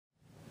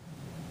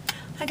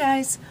Hi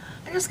guys,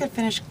 I just got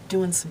finished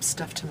doing some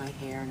stuff to my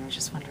hair and I was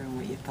just wondering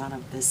what you thought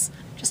of this.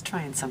 Just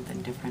trying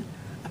something different.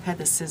 I've had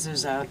the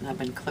scissors out and I've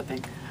been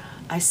clipping.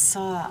 I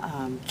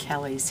saw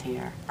Kelly's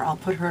hair. I'll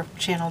put her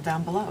channel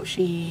down below.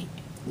 She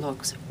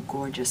looks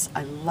gorgeous.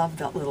 I love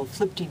that little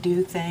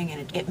flip-de-doo thing,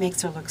 and it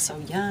makes her look so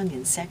young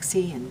and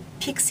sexy and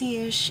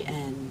pixie-ish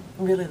and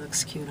really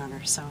looks cute on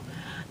her. So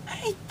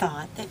I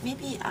thought that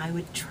maybe I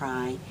would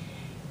try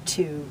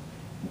to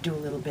do a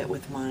little bit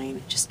with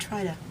mine. Just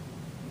try to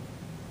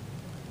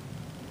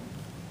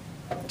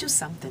do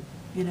something,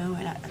 you know,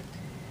 and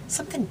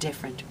something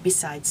different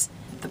besides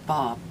the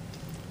bob.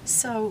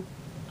 So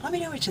let me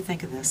know what you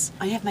think of this.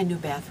 I have my new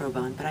bathrobe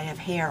on, but I have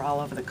hair all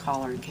over the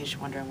collar in case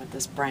you're wondering what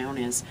this brown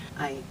is.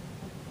 I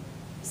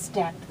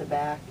stacked the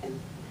back and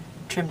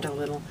trimmed a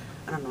little.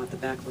 I don't know what the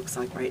back looks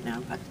like right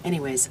now, but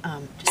anyways,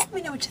 just let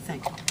me know what you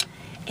think.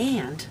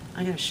 And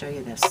I'm going to show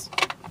you this.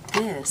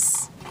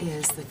 This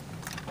is the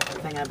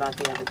thing I bought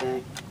the other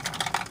day.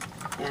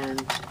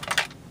 And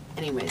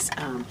anyways,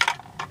 I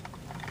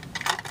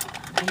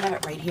have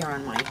it right here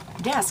on my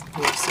desk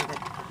here so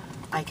that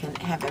I can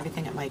have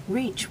everything at my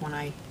reach when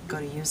I go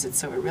to use it,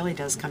 so it really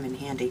does come in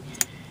handy.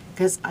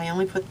 Because I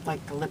only put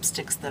like the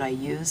lipsticks that I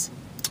use.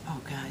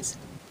 Oh guys,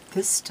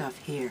 this stuff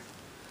here,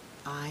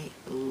 I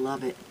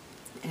love it.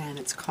 And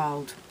it's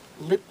called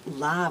Lip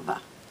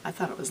Lava. I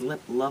thought it was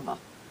Lip Lava.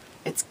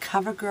 It's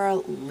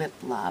CoverGirl Lip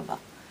Lava.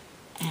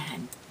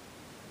 And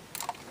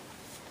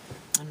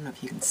I don't know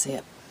if you can see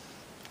it.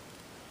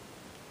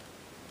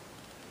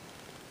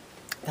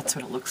 That's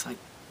what it looks like.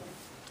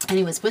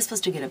 Anyways, we're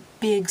supposed to get a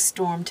big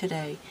storm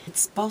today.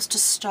 It's supposed to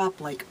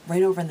stop like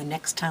right over in the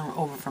next town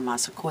over from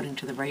us, according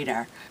to the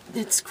radar.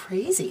 It's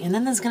crazy. And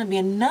then there's going to be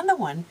another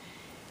one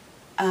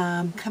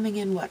coming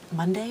in, what,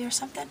 Monday or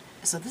something?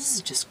 So this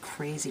is just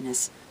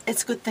craziness.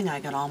 It's a good thing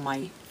I got all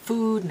my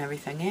food and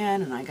everything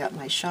in, and I got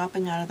my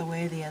shopping out of the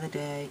way the other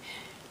day,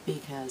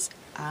 because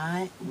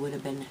I would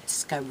have been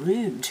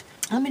screwed.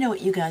 Let me know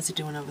what you guys are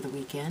doing over the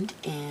weekend.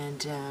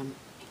 And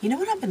you know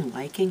what I've been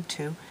liking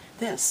too?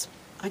 This.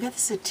 I got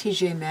this at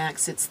TJ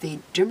Maxx. It's the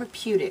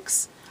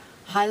Dermapeutics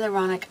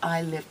Hyaluronic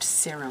Eye Lift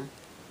Serum.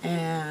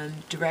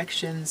 And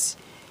directions: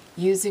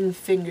 using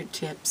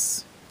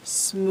fingertips,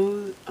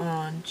 smooth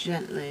on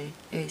gently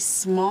a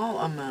small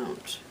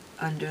amount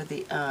under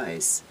the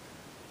eyes.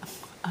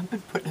 I've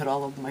been putting it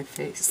all over my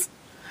face.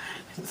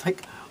 It's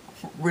like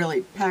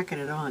really packing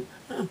it on.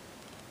 Huh.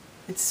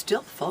 It's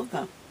still full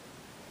though.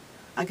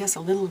 I guess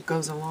a little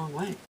goes a long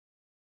way.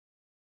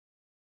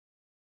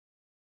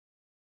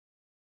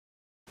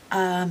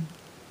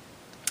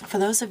 For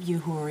those of you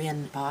who are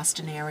in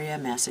Boston area,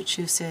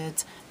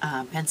 Massachusetts,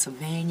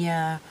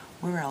 Pennsylvania,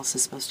 where else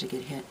is supposed to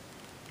get hit?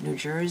 New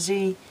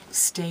Jersey,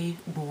 stay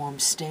warm,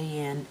 stay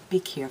in, be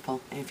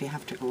careful if you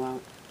have to go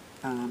out.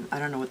 I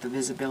don't know what the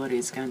visibility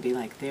is going to be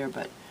like there,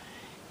 but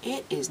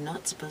it is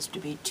not supposed to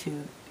be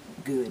too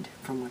good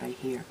from what I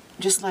hear.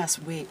 Just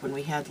last week when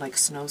we had like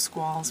snow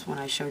squalls, when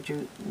I showed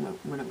you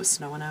when it was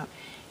snowing out,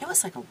 it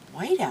was like a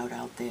whiteout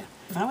out there.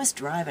 If I was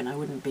driving, I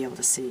wouldn't be able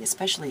to see,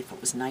 especially if it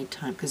was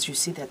nighttime, because you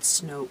see that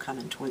snow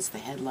coming towards the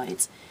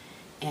headlights,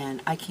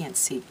 and I can't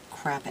see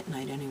crap at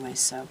night anyway,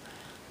 so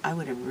I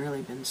would have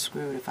really been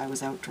screwed if I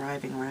was out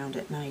driving around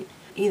at night.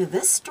 Either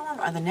this storm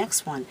or the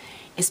next one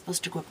is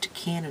supposed to go up to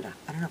Canada.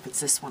 I don't know if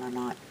it's this one or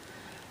not,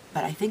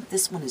 but I think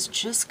this one is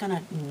just going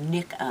to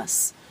nick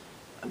us.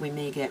 We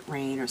may get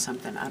rain or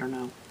something, I don't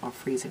know, or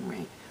freezing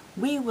rain.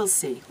 We will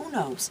see. Who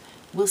knows?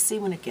 We'll see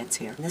when it gets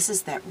here. This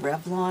is that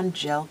Revlon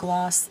gel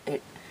gloss.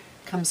 It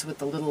comes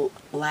with a little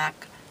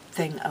black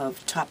thing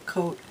of top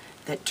coat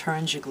that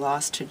turns your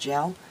gloss to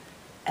gel,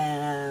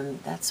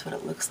 and that's what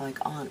it looks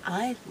like on.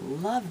 I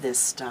love this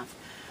stuff.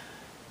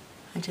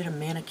 I did a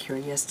manicure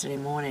yesterday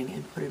morning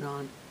and put it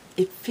on.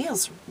 It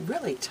feels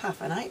really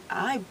tough, and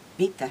I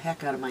beat the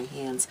heck out of my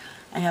hands.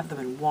 I have them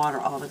in water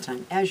all the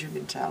time, as you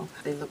can tell.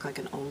 They look like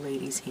an old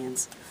lady's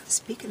hands.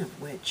 Speaking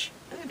of which,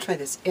 I'm going to try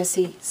this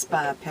Essie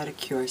Spa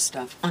pedicure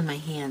stuff on my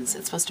hands.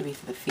 It's supposed to be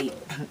for the feet.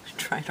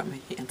 Try it on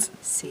my hands and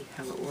see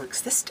how it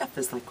works. This stuff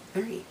is like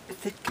very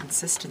thick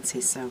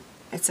consistency, so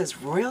it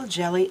says royal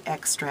jelly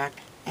extract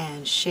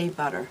and shea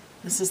butter.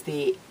 This is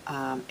the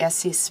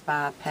Essie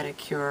Spa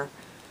pedicure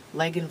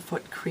leg and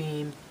foot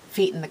cream,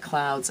 feet in the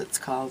clouds it's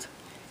called.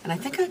 And I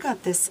think I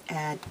got this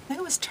at, I think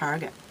it was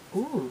Target.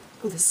 Ooh,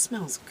 this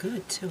smells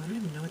good too. I don't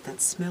even know what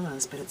that smell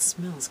is, but it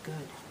smells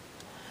good.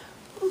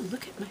 Ooh,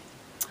 look at oh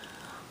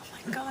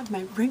my God,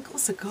 my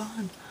wrinkles are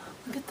gone.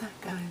 Look at that,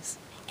 guys.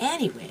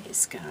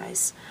 Anyways,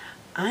 guys,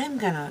 I'm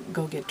gonna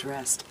go get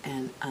dressed,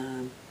 and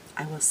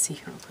I will see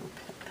you in a little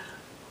bit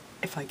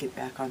if I get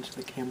back onto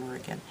the camera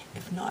again.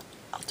 If not,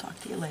 I'll talk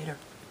to you later.